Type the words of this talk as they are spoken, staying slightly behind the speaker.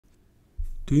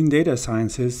Doing data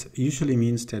sciences usually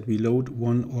means that we load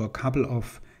one or a couple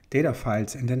of data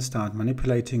files and then start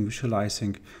manipulating,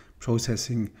 visualizing,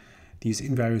 processing these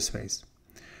in various ways.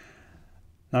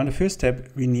 Now in the first step,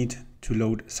 we need to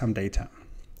load some data.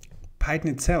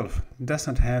 Python itself does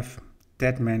not have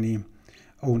that many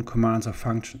own commands or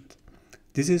functions.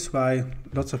 This is why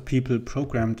lots of people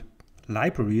programmed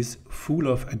libraries full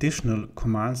of additional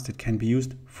commands that can be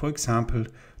used, for example,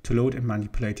 to load and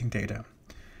manipulating data.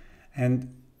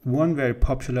 And one very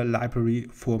popular library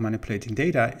for manipulating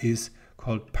data is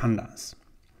called pandas.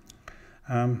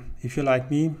 If you're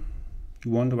like me, you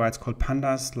wonder why it's called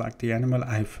pandas, like the animal.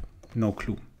 I have no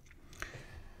clue.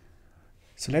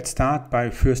 So let's start by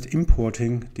first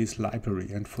importing this library.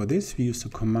 And for this, we use the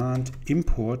command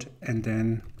import and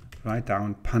then write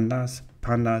down pandas.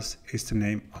 Pandas is the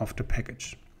name of the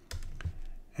package.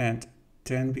 And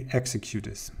then we execute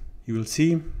this. You will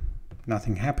see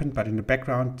nothing happened, but in the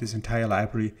background, this entire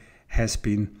library has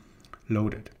been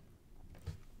loaded.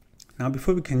 Now,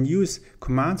 before we can use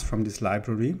commands from this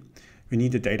library, we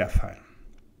need a data file.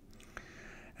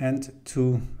 And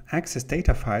to access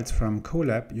data files from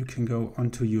Colab, you can go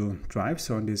onto your drive.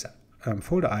 So on this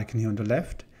folder icon here on the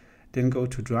left, then go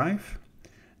to drive.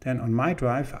 Then on my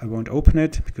drive, I won't open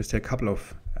it because there are a couple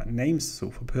of names.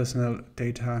 So for personal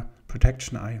data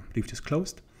protection, I leave this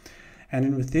closed. And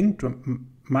then within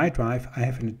my drive, I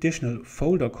have an additional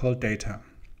folder called data.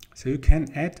 So you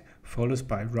can add folders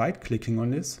by right-clicking on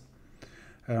this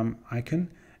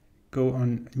icon, go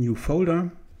on new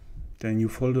folder. The new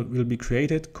folder will be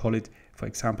created, call it, for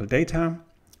example, data,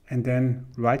 and then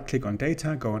right-click on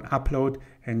data, go on upload,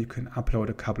 and you can upload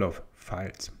a couple of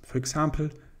files. For example,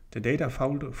 the data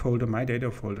folder, my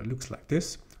data folder, looks like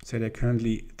this. So there are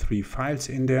currently 3 files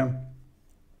in there.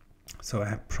 So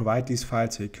I provide these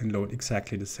files so you can load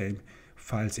exactly the same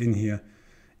files in here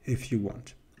if you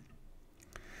want.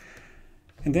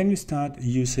 And then you start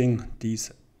using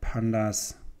these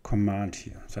pandas command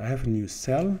here. So I have a new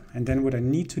cell, and then what I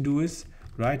need to do is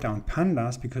write down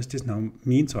pandas, because this now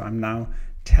means, or I'm now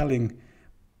telling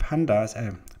pandas,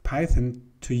 Python,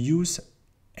 to use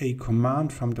a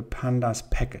command from the pandas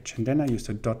package. And then I use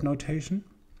the dot notation.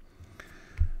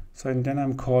 So and then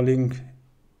I'm calling,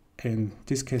 in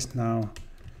this case now,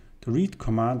 the read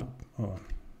command or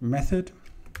method,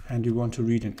 and you want to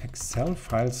read an Excel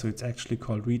file. So it's actually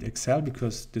called read Excel,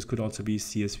 because this could also be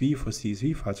CSV for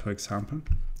CSV files, for example.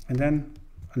 And then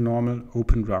a normal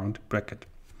open round bracket.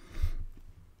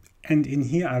 And in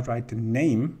here I write the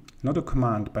name, not a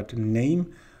command, but the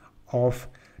name of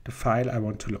the file I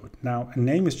want to load. Now a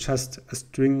name is just a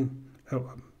string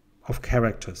of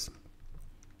characters.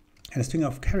 And a string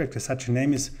of characters, such a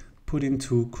name is put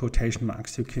into quotation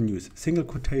marks. You can use single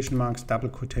quotation marks, double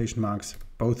quotation marks,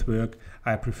 both work.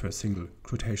 I prefer single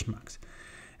quotation marks.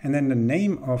 And then the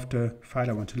name of the file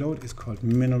I want to load is called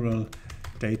mineral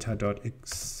data.xlsx.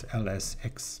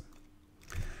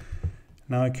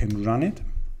 Now I can run it,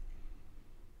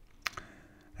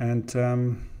 and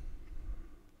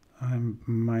I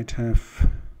might have,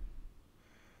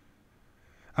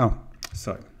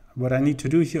 sorry. What I need to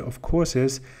do here, of course,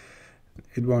 is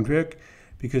it won't work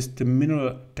because the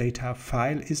mineral data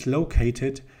file is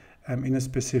located in a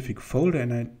specific folder,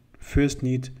 and I first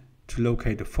need to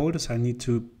locate the folder, so I need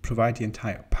to provide the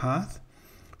entire path.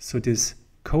 So this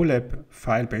Colab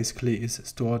file basically is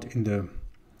stored in the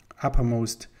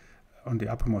uppermost, on the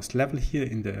uppermost level here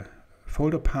in the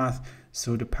folder path.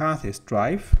 So the path is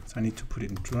drive, so I need to put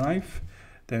it in drive,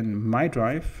 then my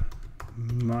drive,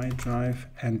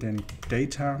 and then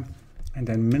data, and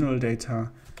then mineral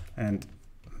data, and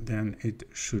then it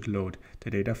should load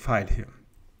the data file here.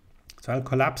 So I'll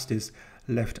collapse this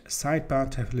left sidebar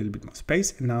to have a little bit more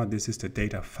space, and now this is the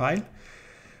data file,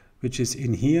 which is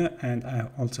in here, and I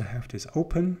also have this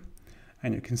open,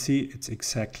 and you can see it's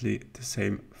exactly the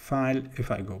same file. If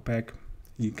I go back,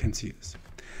 you can see this.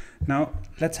 Now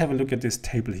let's have a look at this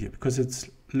table here, because it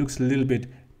looks a little bit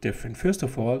different. First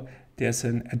of all, there's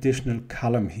an additional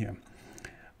column here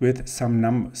with some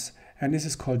numbers, and this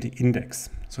is called the index.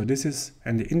 So this is,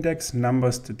 and the index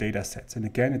numbers the data sets, and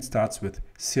again it starts with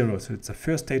 0. So it's the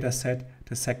first data set,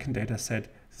 the second data set,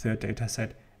 third data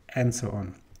set, and so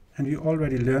on. And we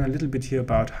already learned a little bit here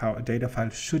about how a data file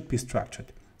should be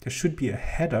structured. There should be a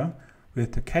header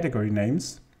with the category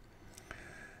names.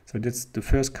 So that's the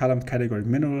first column, category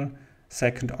mineral,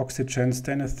 second oxygens,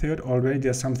 then a third, already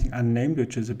there's something unnamed,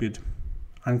 which is a bit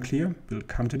unclear. We'll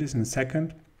come to this in a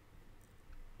second,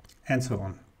 and so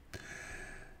on.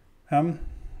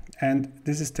 And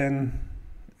this is then,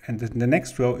 and the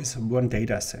next row is one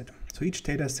data set. So each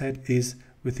data set is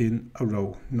within a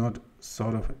row, not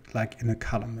sort of like in a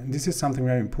column. And this is something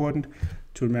very important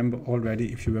to remember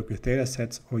already if you work with data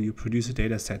sets or you produce a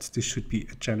data sets. This should be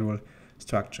a general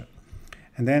structure.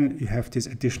 And then you have this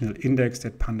additional index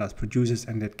that pandas produces,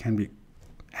 and that can be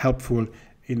helpful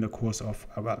in the course of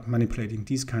manipulating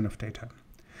these kind of data.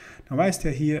 Now, why is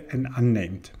there here an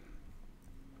unnamed?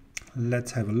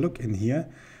 Let's have a look in here.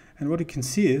 And what you can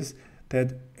see is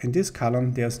that in this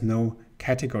column, there's no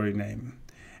category name.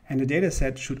 And the data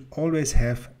set should always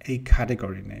have a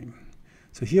category name.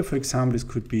 So here, for example, this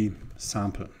could be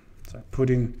sample. So I put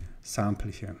in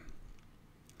sample here.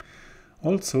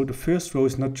 Also, the first row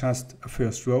is not just a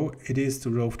first row, it is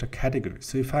the row of the category.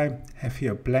 So if I have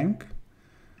here blank,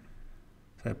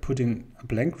 so I put in a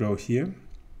blank row here,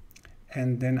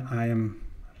 and then I am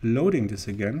loading this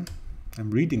again,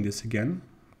 I'm reading this again.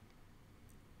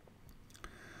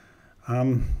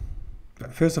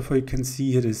 First of all, you can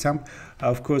see here the sum.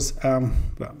 Of course,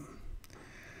 well,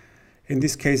 in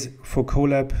this case for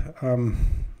Colab,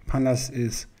 pandas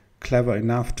is clever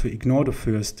enough to ignore the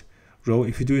first row.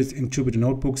 If you do it in Jupyter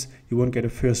Notebooks, you won't get a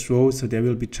first row, so there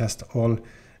will be just all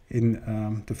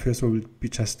in the first row will be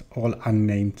just all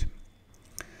unnamed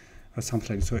or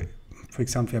something like that. So, for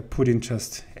example, if I put in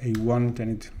just A1, then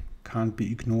it can't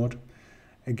be ignored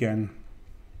again,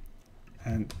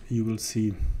 and you will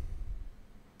see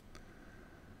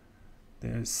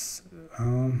there's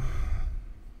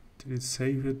did it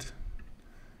save it?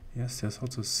 Yes, there's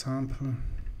also sample.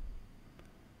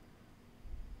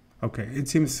 Okay, it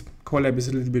seems Colab is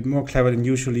a little bit more clever than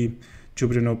usually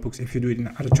Jupyter Notebooks. If you do it in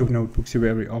other Jupyter Notebooks, you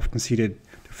very often see that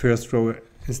the first row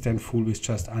is then full with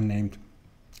just unnamed.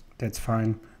 That's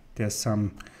fine. There's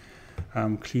some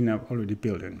cleanup already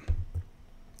built in.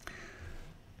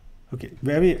 Okay,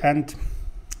 very end.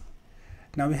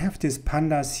 Now we have this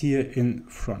pandas here in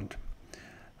front.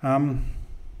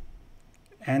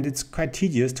 And it's quite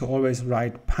tedious to always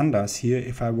write pandas here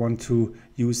if I want to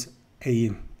use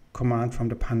a command from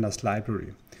the pandas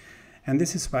library. And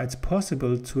this is why it's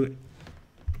possible to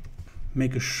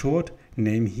make a short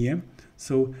name here.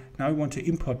 So now we want to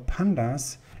import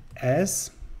pandas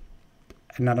as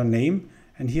another name,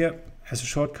 and here as a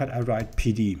shortcut I write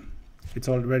PD. It's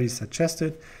already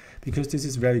suggested because this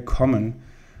is very common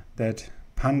that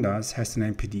pandas has the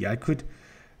name PD. I could,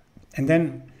 and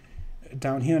then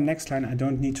down here next line I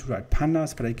don't need to write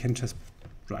pandas, but I can just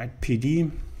write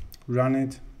PD, run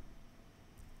it,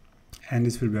 and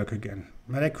this will work again.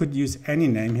 But I could use any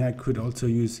name here. I could also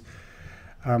use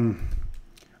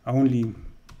only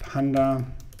panda.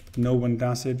 No one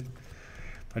does it,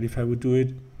 but if I would do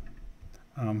it,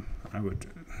 I would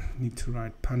need to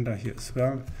write panda here as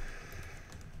well.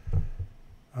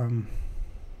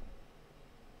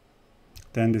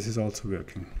 Then this is also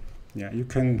working. Yeah, you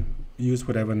can use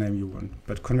whatever name you want,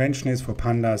 but convention is for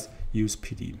pandas use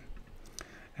PD,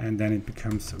 and then it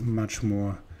becomes much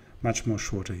more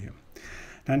shorter here.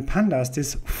 Now in pandas,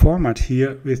 this format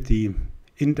here with the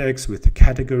index, with the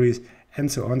categories,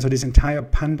 and so on. So this entire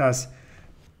pandas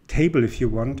table, if you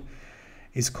want,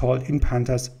 is called in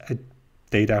pandas a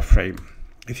data frame.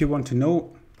 If you want to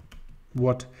know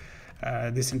what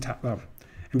this entire, well,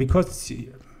 and because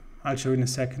I'll show you in a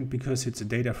second, because it's a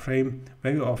data frame,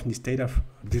 very often this data,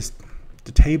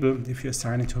 the table, if you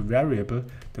assign it to a variable,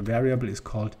 the variable is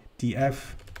called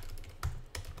df,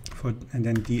 and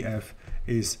then df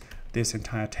is this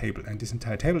entire table, and this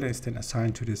entire table is then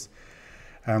assigned to this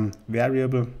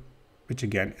variable, which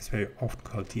again is very often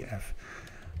called df.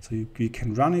 So you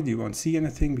can run it, you won't see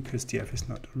anything because df is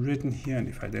not written here, and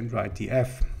if I then write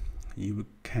df, you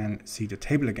can see the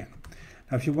table again.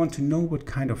 Now if you want to know what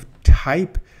kind of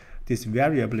type this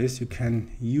variable is, you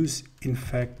can use in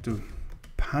fact the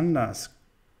pandas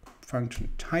function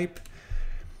type,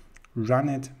 run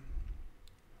it,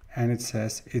 and it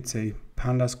says it's a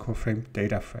pandas core frame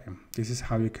data frame. This is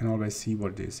how you can always see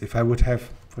what it is. If I would have,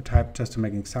 for type, just to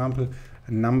make an example,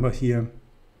 a number here,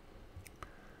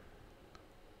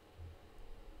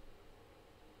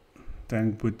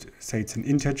 then it would say it's an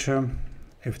integer.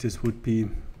 If this would be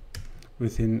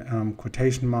within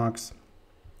quotation marks,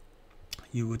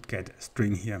 you would get a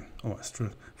string here, or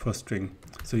for string.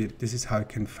 So this is how you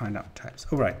can find out types.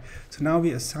 All right, so now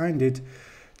we assigned it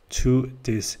to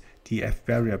this df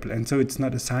variable, and so it's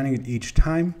not assigning it each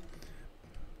time.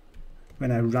 When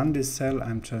I run this cell,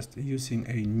 I'm just using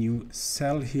a new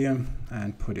cell here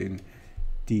and put in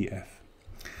df.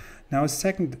 Now a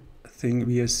second thing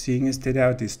we are seeing is that there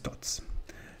are these dots,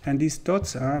 and these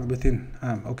dots are within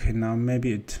okay, now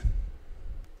maybe it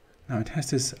has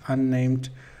this unnamed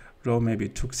row. Maybe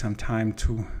it took some time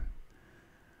to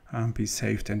be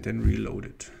saved and then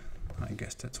reloaded. I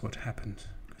guess that's what happened,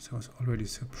 because I was already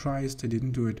surprised they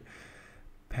didn't do it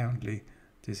apparently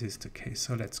this is the case.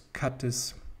 So let's cut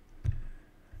this,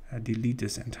 delete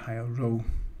this entire row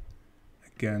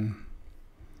again.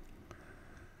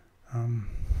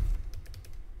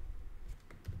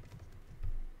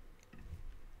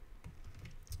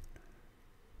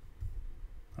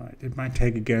 Alright, it might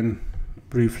take again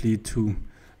briefly to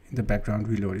in the background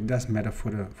reload. It doesn't matter for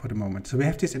the moment. So we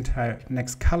have this entire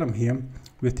next column here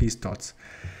with these dots,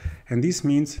 and this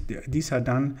means these are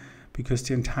done because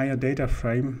the entire data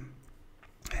frame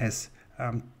has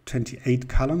 28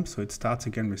 columns. So it starts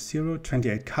again with 0,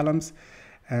 28 columns,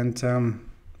 and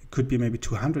it could be maybe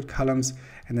 200 columns,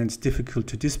 and then it's difficult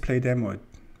to display them, or it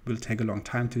will take a long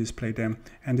time to display them.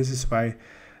 And this is why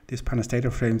these pandas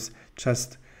data frames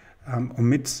just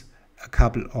omits a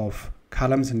couple of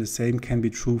columns, and the same can be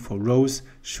true for rows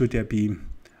should there be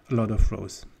a lot of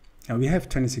rows. Now we have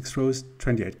 26 rows,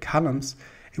 28 columns.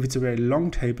 If it's a very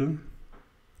long table,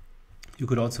 you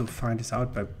could also find this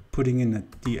out by putting in a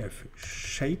df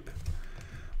shape,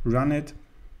 run it,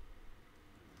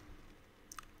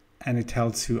 and it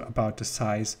tells you about the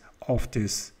size of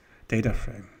this data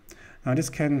frame. Now this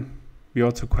can be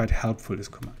also quite helpful, this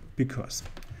command, because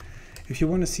if you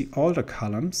want to see all the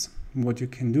columns, what you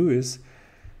can do is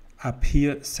up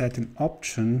here set an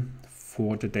option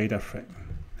for the data frame.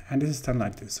 And this is done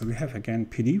like this. So we have again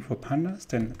PD for pandas,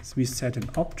 then we set an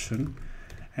option,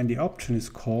 and the option is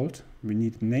called, we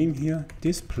need a name here,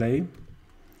 display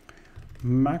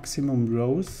maximum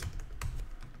rows,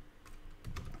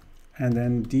 and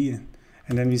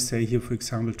then we say here, for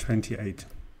example, 28,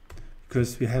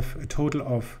 because we have a total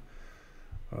of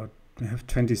we have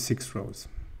 26 rows.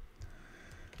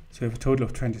 So we have a total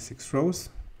of 26 rows.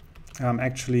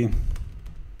 Actually,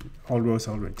 all rows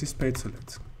are already displayed, so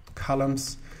let's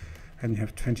columns, and you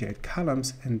have 28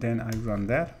 columns, and then I run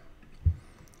that,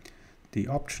 the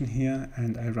option here,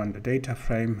 and I run the data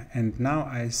frame, and now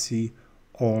I see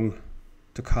all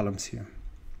the columns here.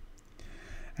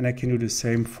 And I can do the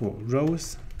same for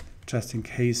rows, just in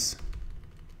case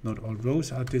not all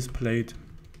rows are displayed.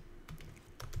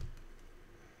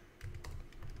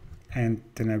 And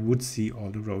then I would see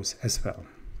all the rows as well.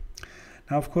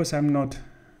 Now, of course, I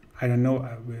don't know,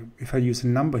 if I use a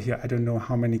number here, I don't know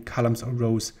how many columns or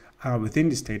rows are within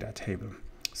this data table.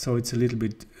 So it's a little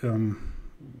bit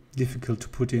difficult to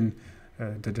put in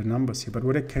the numbers here. But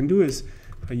what I can do is,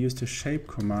 if I use the shape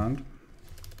command,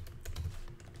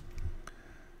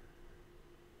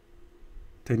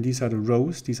 then these are the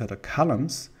rows, these are the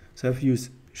columns. So if you use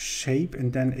shape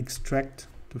and then extract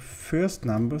the first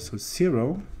number, so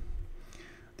 0,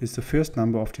 this is the first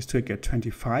number of this to get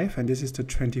 25, and this is the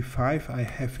 25 I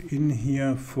have in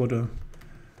here for the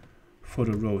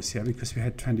rows, yeah, because we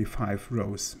had 25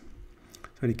 rows. So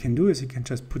what you can do is you can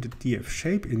just put a df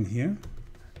shape in here,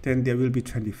 then there will be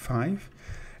 25,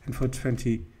 and for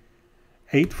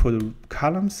 28 for the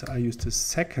columns I use the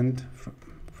second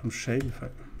from shape. If I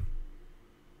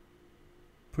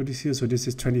put this here, so this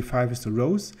is 25 is the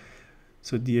rows,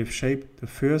 so df shape, the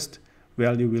first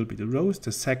value will be the rows,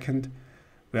 the second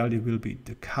value will be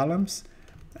the columns,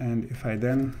 and if I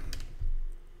then,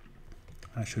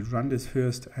 I should run this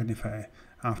first, and if I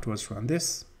afterwards run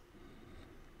this,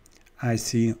 I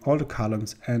see all the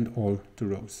columns and all the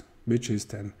rows, which is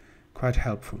then quite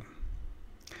helpful.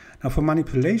 Now for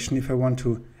manipulation, if I want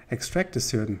to extract a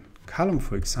certain column,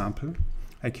 for example,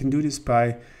 I can do this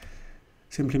by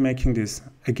simply making this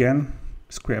again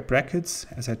square brackets,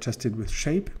 as I just did with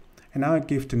shape, and now I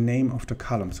give the name of the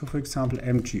column. So for example,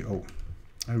 MGO.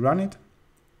 I run it,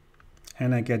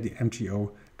 and I get the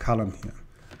MGO column here.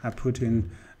 I put in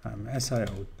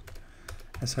SiO2,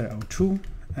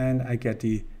 and I get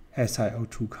the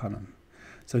SiO2 column.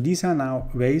 So these are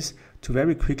now ways to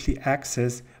very quickly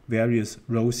access various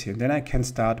rows here. Then I can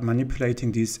start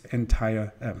manipulating these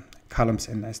entire columns,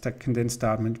 and I can then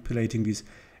start manipulating these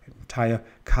entire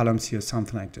columns here,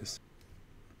 something like this.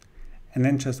 And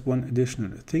then just one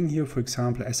additional thing here, for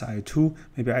example, SiO2,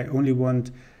 maybe I only want,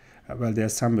 well,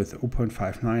 there's some with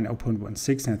 0.59,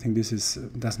 0.16, and I think this is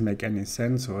doesn't make any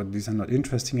sense, or these are not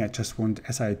interesting. I just want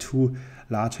SiO2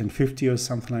 larger than 50 or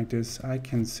something like this. I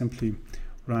can simply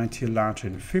write here larger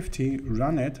than 50,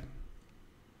 run it,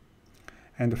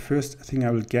 and the first thing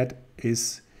I will get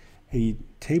is a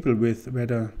table with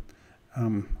whether,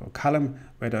 or column,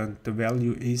 whether the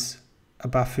value is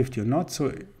above 50 or not.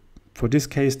 So for this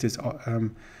case, this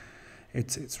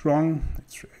it's wrong,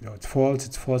 it's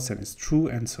false, and it's true,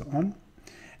 and so on.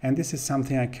 And this is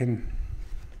something I can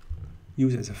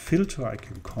use as a filter. I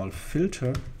can call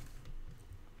filter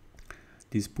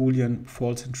these Boolean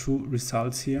false and true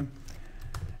results here,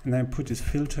 and then put this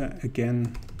filter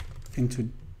again into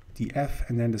the F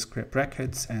and then the square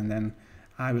brackets, and then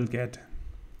I will get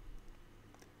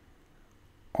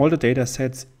all the data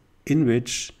sets in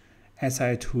which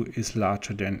SI2 is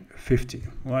larger than 50.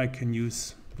 Or I can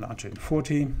use larger than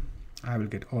 40. I will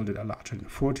get all that are larger than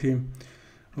 40.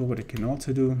 Or what I can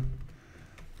also do,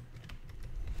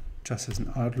 just as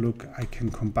an outlook, I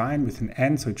can combine with an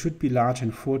and, so it should be larger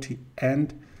than 40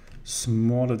 and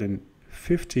smaller than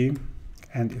 50.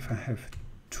 And if I have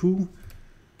two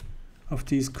of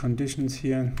these conditions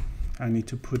here, I need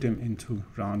to put them into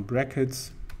round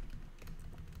brackets.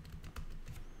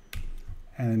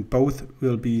 And both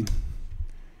will be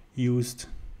used.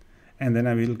 And then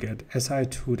I will get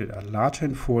SI2 that are larger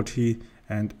than 40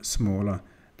 and smaller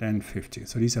than 50.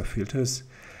 So these are filters.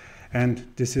 And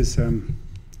this is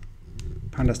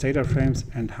pandas data frames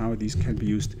and how these can be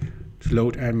used to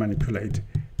load and manipulate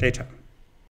data.